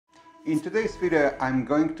In today's video I'm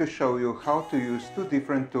going to show you how to use two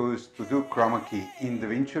different tools to do Chroma Key in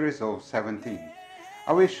Davinci Resolve 17.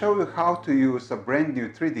 I will show you how to use a brand new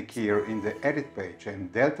 3D keyer in the edit page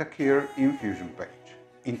and delta keyer in Fusion page.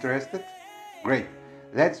 Interested? Great!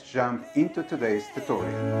 Let's jump into today's tutorial.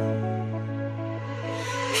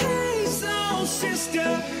 Hey soul sister,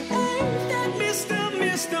 ain't that Mister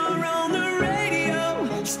on the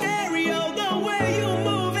radio? Stereo, the way you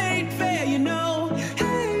move ain't fair, you know.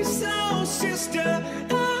 Hey soul sister,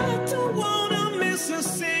 I don't wanna miss a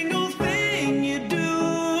single thing you do.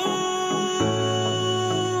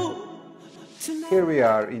 Here we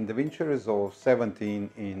are in Davinci Resolve 17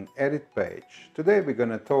 in edit page. Today we're going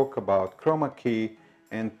to talk about Chroma Key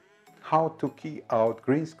and how to key out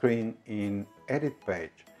green screen in edit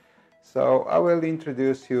page. So I will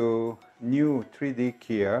introduce you new 3D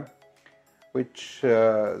keyer, which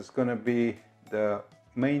is going to be the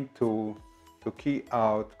main tool to key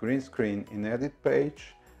out green screen in edit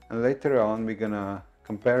page, and later on we're going to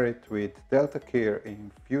compare it with delta keyer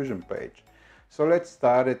in Fusion page. So let's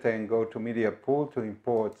start it and go to media pool to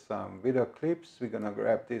import some video clips. We're going to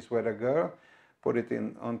grab this weather girl, put it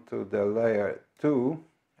in onto the layer 2.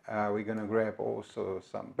 We're going to grab also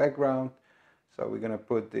some background. So we're going to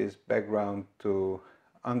put this background to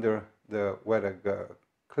under the weather girl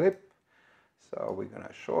clip. So we're going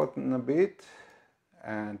to shorten a bit.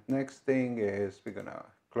 And next thing is we're going to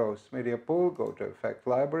close media pool, go to effect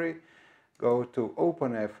library, go to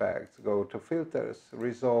open effects, go to filters,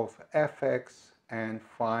 resolve FX, and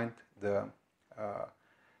find the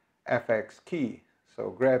FX key. So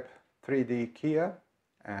grab 3D keyer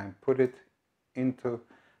and put it into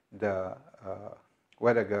the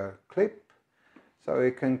weather girl clip. So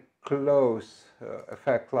you can close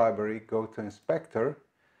effect library, go to inspector,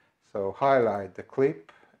 so highlight the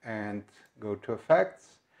clip and go to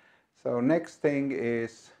effects. So next thing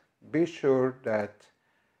is be sure that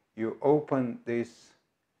you open this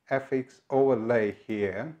FX overlay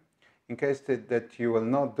here. In case that you will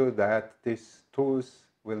not do that, these tools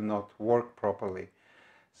will not work properly.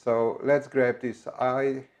 So let's grab this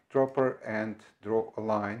eyedropper and draw a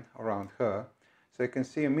line around her. So you can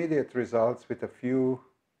see immediate results with a few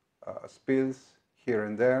spills here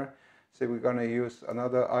and there. So we're going to use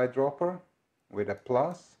another eyedropper with a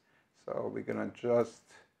plus. So we're going to just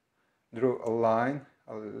draw a line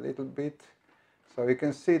a little bit. So you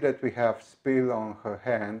can see that we have spill on her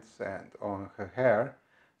hands and on her hair.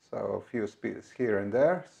 So a few spills here and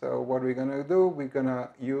there. So what we're going to do, we're going to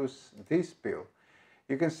use this spill.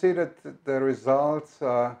 You can see that the results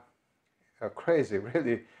are crazy,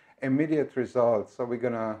 really immediate results. So we're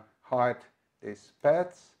going to hide these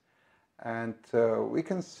pads, and we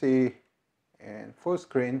can see in full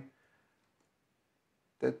screen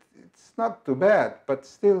that it's not too bad, but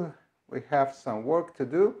still we have some work to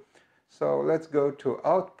do. So let's go to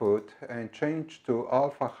output and change to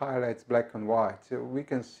alpha highlights black and white. So we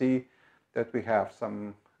can see that we have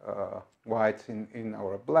some whites in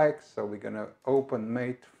our blacks. So we're going to open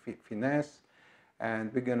mate finesse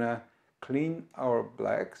and we're going to clean our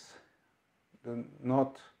blacks.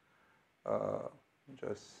 Not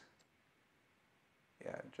just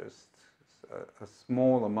a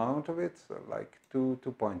small amount of it, so like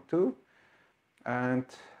 2.2. And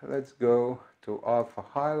let's go to alpha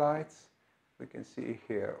highlights. We can see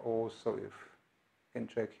here also, if you can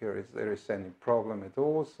check here if there is any problem at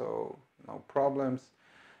all, so no problems.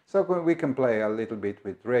 So we can play a little bit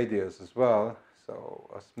with radius as well, so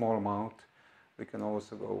a small amount. We can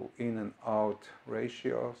also go in and out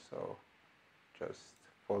ratio, so just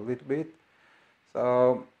for a little bit.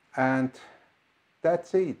 So, and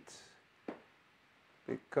that's it,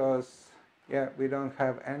 because yeah, we don't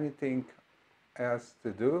have anything else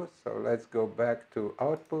to do. So let's go back to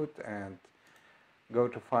output and go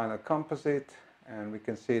to final composite, and we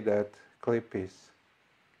can see that clip is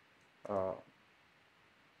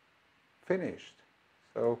finished.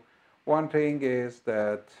 So one thing is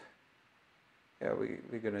that yeah,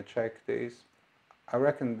 we're gonna check this. I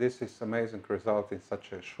reckon this is amazing result in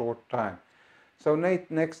such a short time. So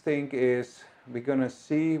next thing is we're gonna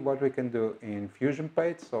see what we can do in Fusion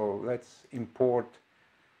page. So let's import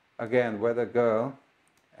again weather girl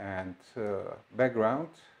and background.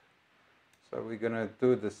 So we're gonna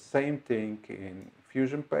do the same thing in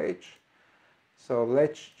Fusion page. So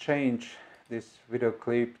let's change this video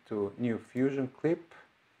clip to new Fusion clip.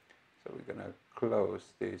 So we're gonna close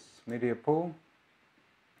this media pool,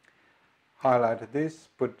 highlight this,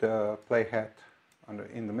 put the playhead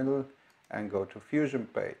in the middle and go to Fusion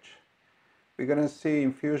page. We're gonna see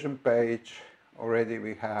in Fusion page already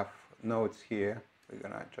we have nodes here. We're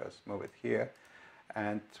gonna just move it here,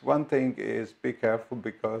 And one thing is, be careful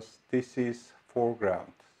because this is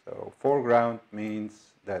foreground. So foreground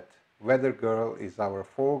means that weather girl is our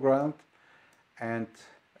foreground and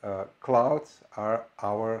clouds are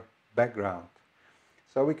our background.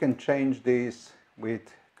 So we can change this with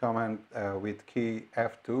with key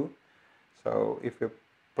F2. So if you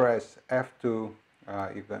press F2,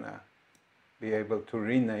 you're gonna be able to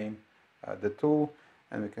rename the tool,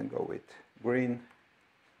 and we can go with green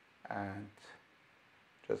and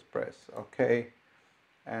just press OK.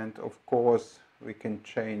 And of course we can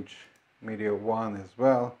change media 1 as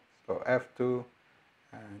well. So F2,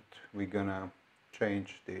 and we're gonna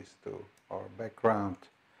change this to our background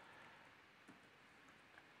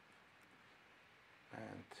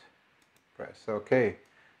and press OK.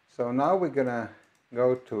 So now we're gonna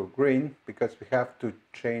go to green because we have to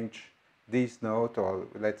change this node, or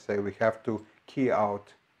let's say we have to key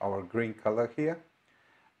out our green color here.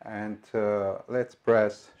 And let's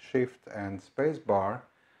press Shift and Spacebar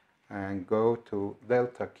and go to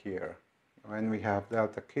Delta Keyer. When we have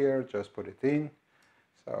Delta Keyer, just put it in.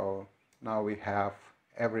 So now we have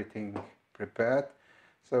everything prepared.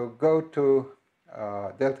 So go to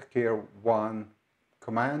Delta Keyer 1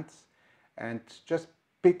 commands and just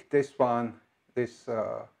pick this one, this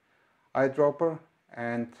eyedropper,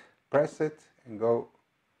 and press it and go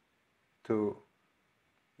to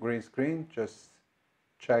green screen. Just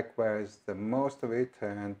check where is the most of it,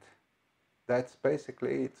 and that's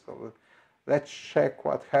basically it. So let's check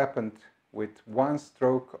what happened with one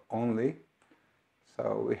stroke only.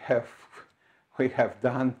 So we have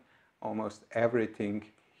done almost everything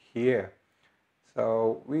here.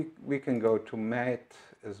 So we can go to matte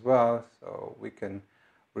as well, so we can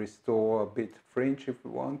restore a bit fringe if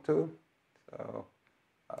we want to. So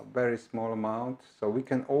a very small amount. So we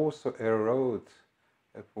can also erode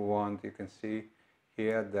if we want. You can see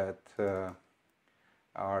here that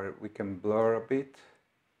we can blur a bit.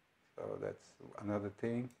 So that's another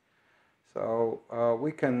thing. So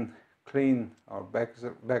we can clean our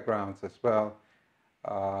backgrounds as well.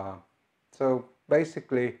 So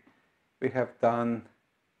basically we have done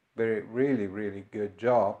really good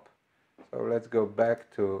job. So let's go back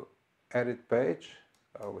to edit page.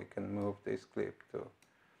 So we can move this clip to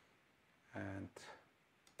and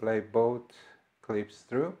play both clips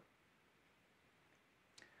through.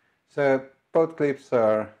 So both clips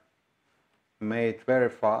are made very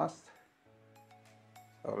fast.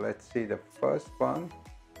 So let's see the first one.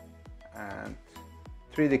 And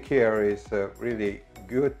 3D Keyer is a really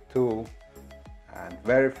good tool and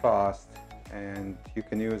very fast, and you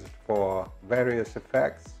can use it for various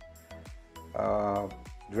effects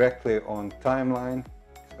directly on timeline.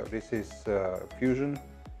 So this is Fusion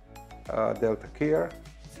Delta Keyer,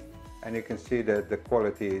 and you can see that the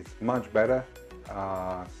quality is much better.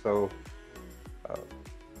 I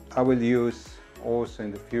will use also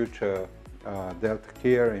in the future Delta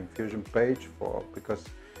Keyer in Fusion page because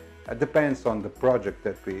it depends on the project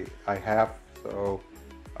that I have. So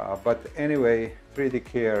but anyway, 3D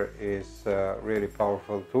Keyer is a really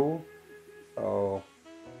powerful tool. So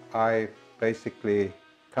I basically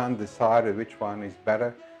can't decide which one is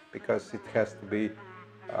better because it has to be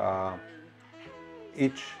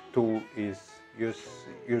each tool is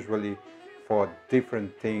usually for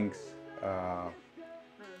different things,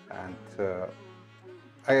 and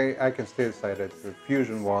I can still say that the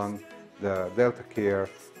Fusion one, the Delta Keyer,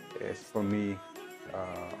 is for me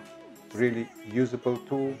really usable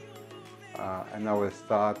tool, and I will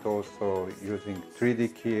start also using 3D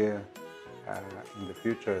Keyer in the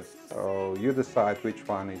future. So you decide which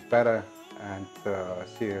one is better, and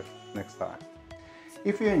see you next time.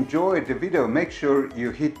 If you enjoyed the video, make sure you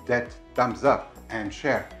hit that thumbs up and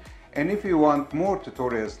share. And if you want more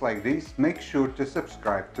tutorials like this, make sure to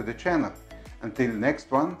subscribe to the channel. Until next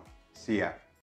one, see ya.